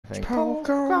think.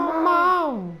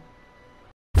 Pokemon.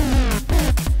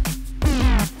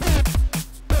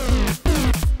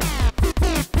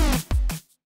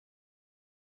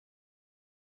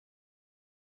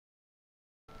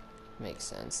 Makes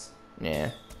sense.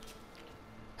 Yeah.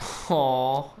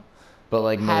 Aww. But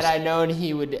like had I known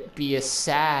he would be as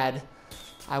sad,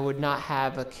 I would not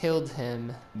have killed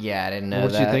him. Yeah, I didn't know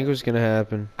What that. did you think was gonna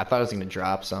happen? I thought it was gonna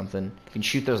drop something. You can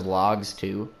shoot those logs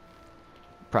too.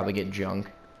 Probably get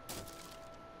junk. Oh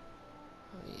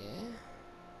yeah.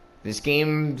 This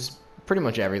game's pretty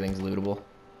much everything's lootable.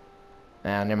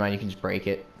 Ah, never mind. You can just break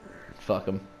it. Fuck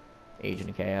them. Agent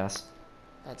of Chaos.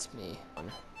 That's me.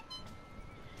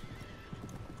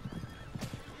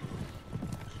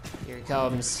 Here he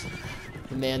comes.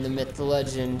 The man, the myth, the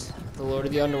legend. The Lord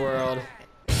of the Underworld.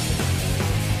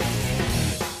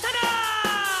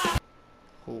 Ta-da!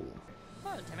 Ooh.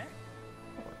 Hello, Timmy.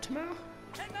 Oh, Timmy.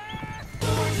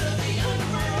 Lords of the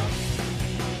Underworld.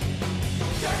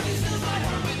 Darkness fills my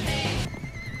heart with hate.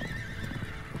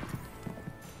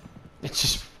 It's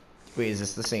just... Wait, is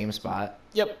this the same spot?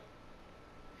 Yep.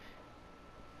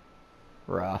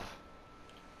 Rough.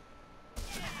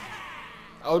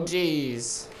 Oh,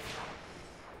 jeez.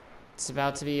 It's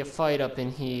about to be a fight up in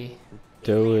here.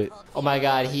 Do it. Oh my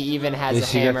god, he even At has a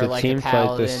least you got hammer the like team a fight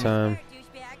paladin. this time.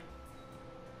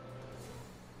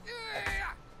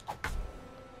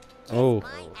 Oh.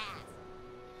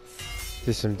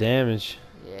 Did some damage.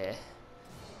 Yeah.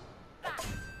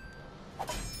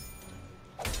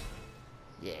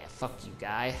 Yeah, fuck you,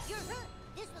 guy.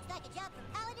 This looks like a job for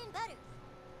Paladin Butters.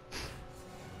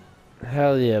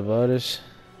 Hell yeah, Butters.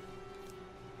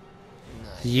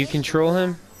 Nice. Do you control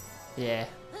him? Yeah.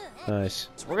 Nice.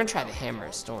 So we're gonna try the Hammer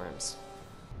of Storms.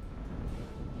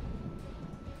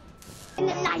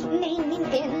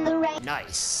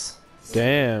 Nice.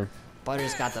 Damn.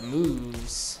 Butters got the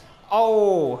moves.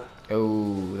 Oh!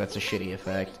 Oh, that's a shitty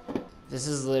effect. This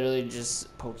is literally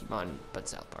just Pokemon, but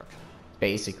South Park.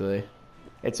 Basically.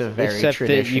 It's a very Except that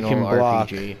you traditional can block.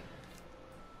 RPG.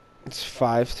 It's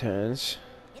 5 turns.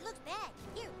 It looks bad.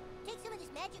 Here, take some of this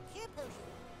magic cure potion.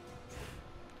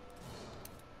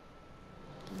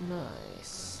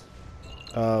 Nice.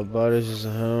 Butters is a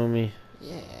homie.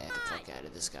 Yeah, get the fuck out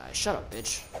of this guy. Shut up,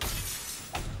 bitch.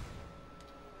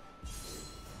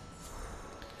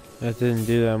 That didn't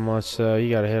do that much, though. You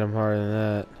gotta hit him harder than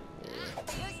that. You're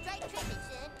straight tripping,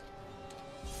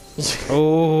 son.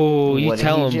 Oh, you What did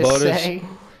tell he him, just Butters. say?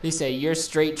 He say, you're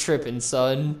straight tripping,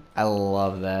 son. I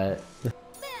love that.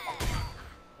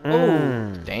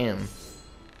 Oh, Damn.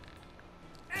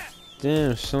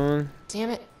 damn, son. Damn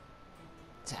it.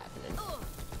 What's happening?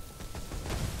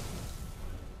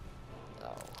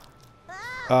 Oh.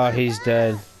 Oh, he's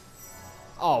dead.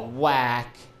 Oh,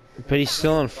 whack. But he's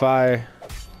still on fire.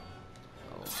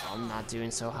 Oh, I'm not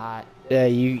doing so hot. Yeah,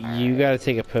 you gotta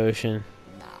take a potion.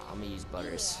 Nah, I'm gonna use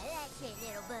Butters. That's it,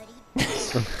 little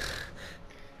buddy.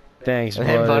 Thanks, And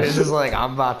then Butters Butters. is like,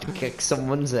 I'm about to kick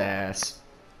someone's ass.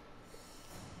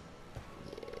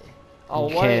 Oh,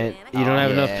 You what? can't. You don't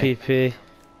have enough yeah. PP.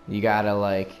 You gotta,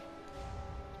 like,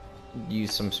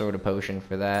 use some sort of potion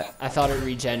for that. I thought it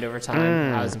regened over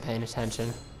time. I wasn't paying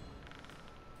attention.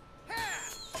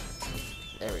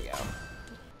 There we go.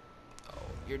 Oh,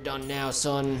 you're done now,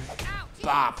 son.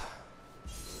 Bop.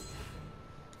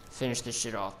 Finish this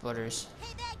shit off, Butters.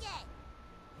 Hey, bad guy.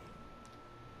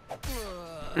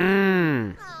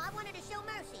 Mmm. Oh, I wanted to show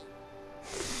mercy.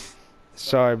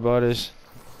 Sorry, Butters.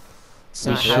 It's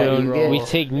We not how show, you roll. we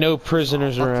take no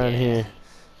prisoners Fuck around yeah. here.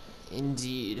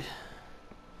 Indeed.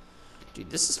 Dude,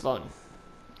 this is fun.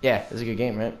 Yeah, it's a good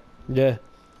game, right? Yeah.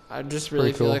 I just really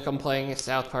Pretty feel cool. like I'm playing a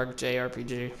South Park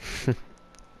JRPG.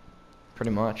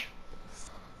 Pretty much.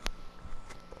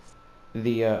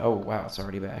 The, oh wow, it's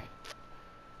already back.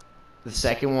 The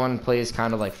second one plays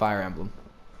kind of like Fire Emblem.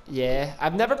 Yeah,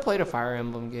 I've never played a Fire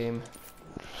Emblem game.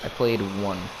 I played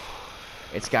one.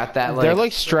 It's got that like... They're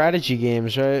like strategy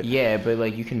games, right? Yeah, but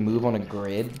like you can move on a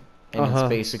grid. And it's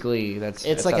basically,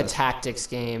 It's like a tactics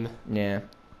game. Yeah.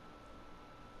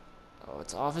 Oh,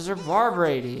 it's Officer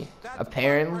Barbrady.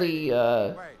 Apparently,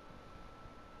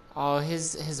 Oh,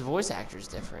 his voice actor's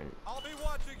different. I'll be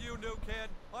watching you, new kid,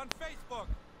 on Facebook.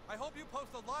 I hope you post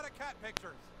a lot of cat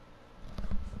pictures.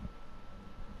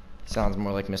 sounds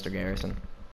more like Mr. Garrison.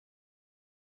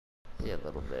 Yeah, a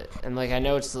little bit. And like I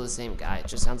know it's still the same guy. It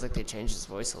just sounds like they changed his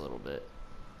voice a little bit.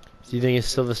 Do you think it's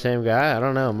still the same guy? I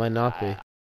don't know. It might not be.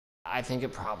 I think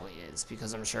it probably is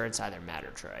because I'm sure it's either Matt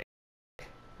or Trey.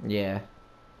 Yeah.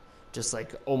 Just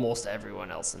like almost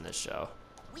everyone else in this show.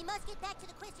 We must get back to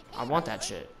the Quistic I want that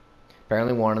shit.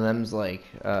 Apparently one of them's like,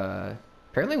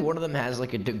 Apparently one of them has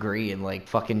like a degree in like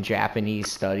fucking Japanese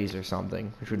studies or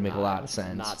something, which would make a lot of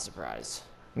sense. Not surprised.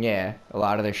 Yeah, a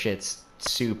lot of their shit's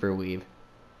super weeb.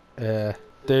 Yeah.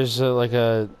 There's like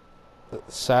a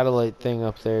satellite thing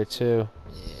up there too.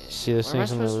 Yeah. See those Where am I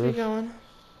things on the supposed to be roof? going?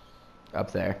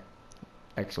 Up there.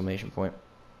 Exclamation point.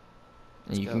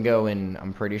 And you Let's can go. go in,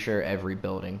 I'm pretty sure, every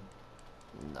building.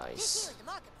 This Nice. here is the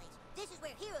marketplace. This is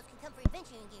where heroes can come for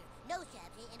adventuring gear, nose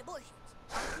jabs, and abortions.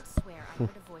 I could swear I heard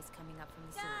a voice coming up from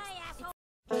the sewers.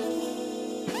 asshole!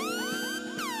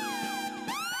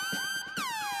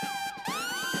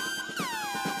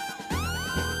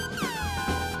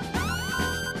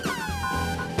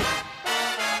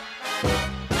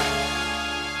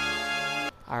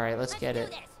 Alright, let's get do it.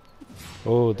 this.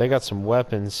 Oh, they got some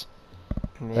weapons.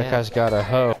 That Yeah. guy's got a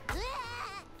hoe.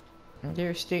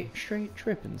 They're straight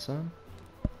tripping, son.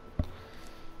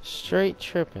 Straight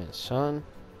tripping, son.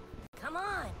 Come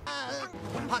on.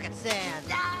 Pocket sand.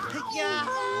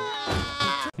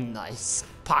 Nice.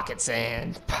 Pocket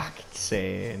sand. Pocket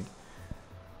sand.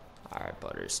 Alright,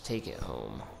 Butters, take it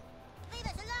home. Leave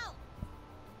us alone.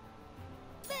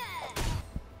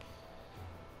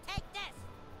 Take this.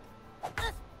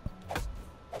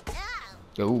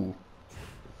 Ow. Ooh.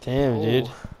 Damn, dude.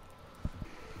 Oh.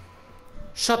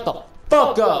 Shut the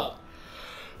fuck up!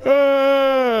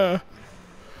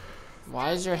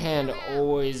 Why is your hand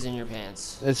always in your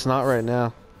pants? It's not right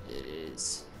now. It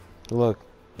is. Look.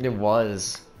 It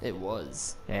was. It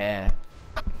was. Yeah.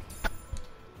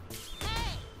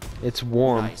 It's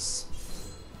warm. Nice.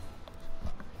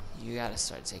 You gotta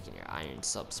start taking your iron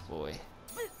subs, boy.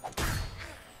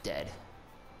 Dead.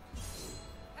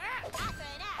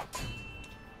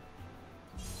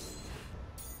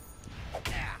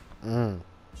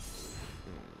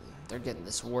 They're getting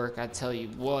this work, I tell you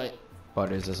what.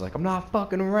 Butters is like, I'm not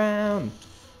fucking around.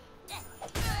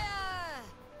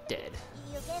 Dead.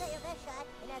 You gave it your best shot,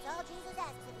 and that's all Jesus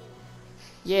asks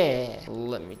of you. Yeah.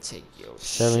 Let me take your shit.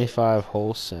 75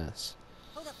 whole cents.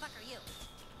 Who the fuck are you?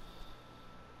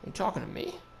 You talking to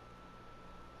me?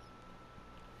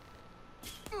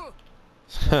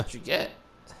 What'd you get?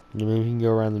 You maybe can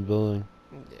go around the building.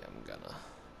 Yeah, I'm gonna.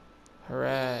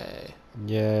 Hooray.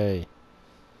 Yay.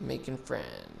 Making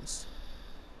friends.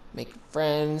 Making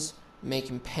friends.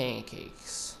 Making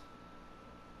pancakes.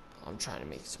 I'm trying to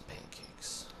make some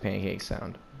pancakes. Pancake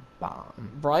sound. Bomb.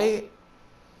 Right?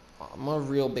 I'm a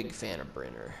real big fan of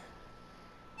Brinner.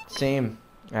 Same,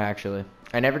 actually.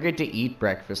 I never get to eat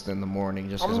breakfast in the morning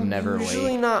just because I'm never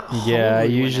usually awake. not hungry Yeah, I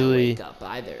when usually- wake up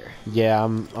either. Yeah,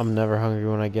 I'm never hungry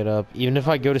when I get up. Even if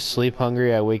I go to sleep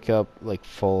hungry, I wake up like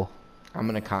full. I'm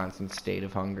in a constant state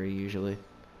of hungry usually.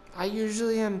 I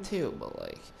usually am too, but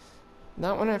like,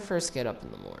 not when I first get up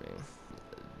in the morning.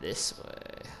 This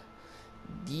way.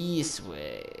 This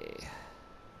way.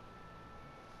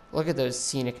 Look at those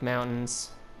scenic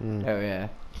mountains. Oh yeah.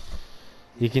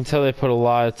 You can tell they put a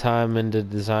lot of time into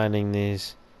designing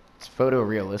these. It's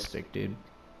photorealistic, dude.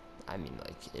 I mean,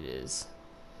 like, it is.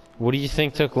 What do you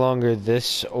think took longer,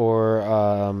 this or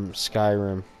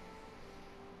Skyrim?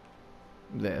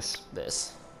 This.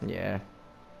 This. Yeah.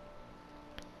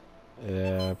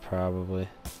 Yeah, probably.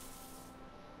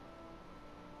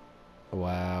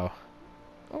 Wow.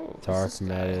 Oh, who's Dark this guy?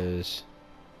 Meadows.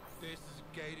 This is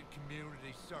a gated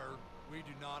community, sir. We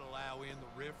do not allow in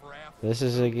the riffraff. This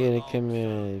is a But gated also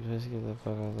community. Please get the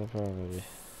fuck off the property.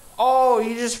 Oh,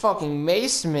 you just fucking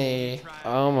maced me. try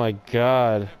Oh my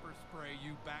god. pepper spray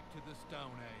you back to the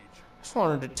Stone Age. Just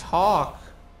wanted to talk.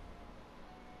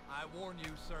 I warn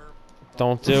you, sir.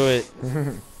 Don't do it.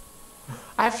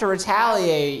 I have to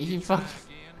retaliate. He Try fuck.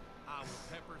 again, I will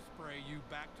pepper spray you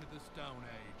back to the Stone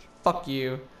Age. Fuck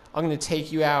you. I'm gonna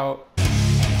take you out.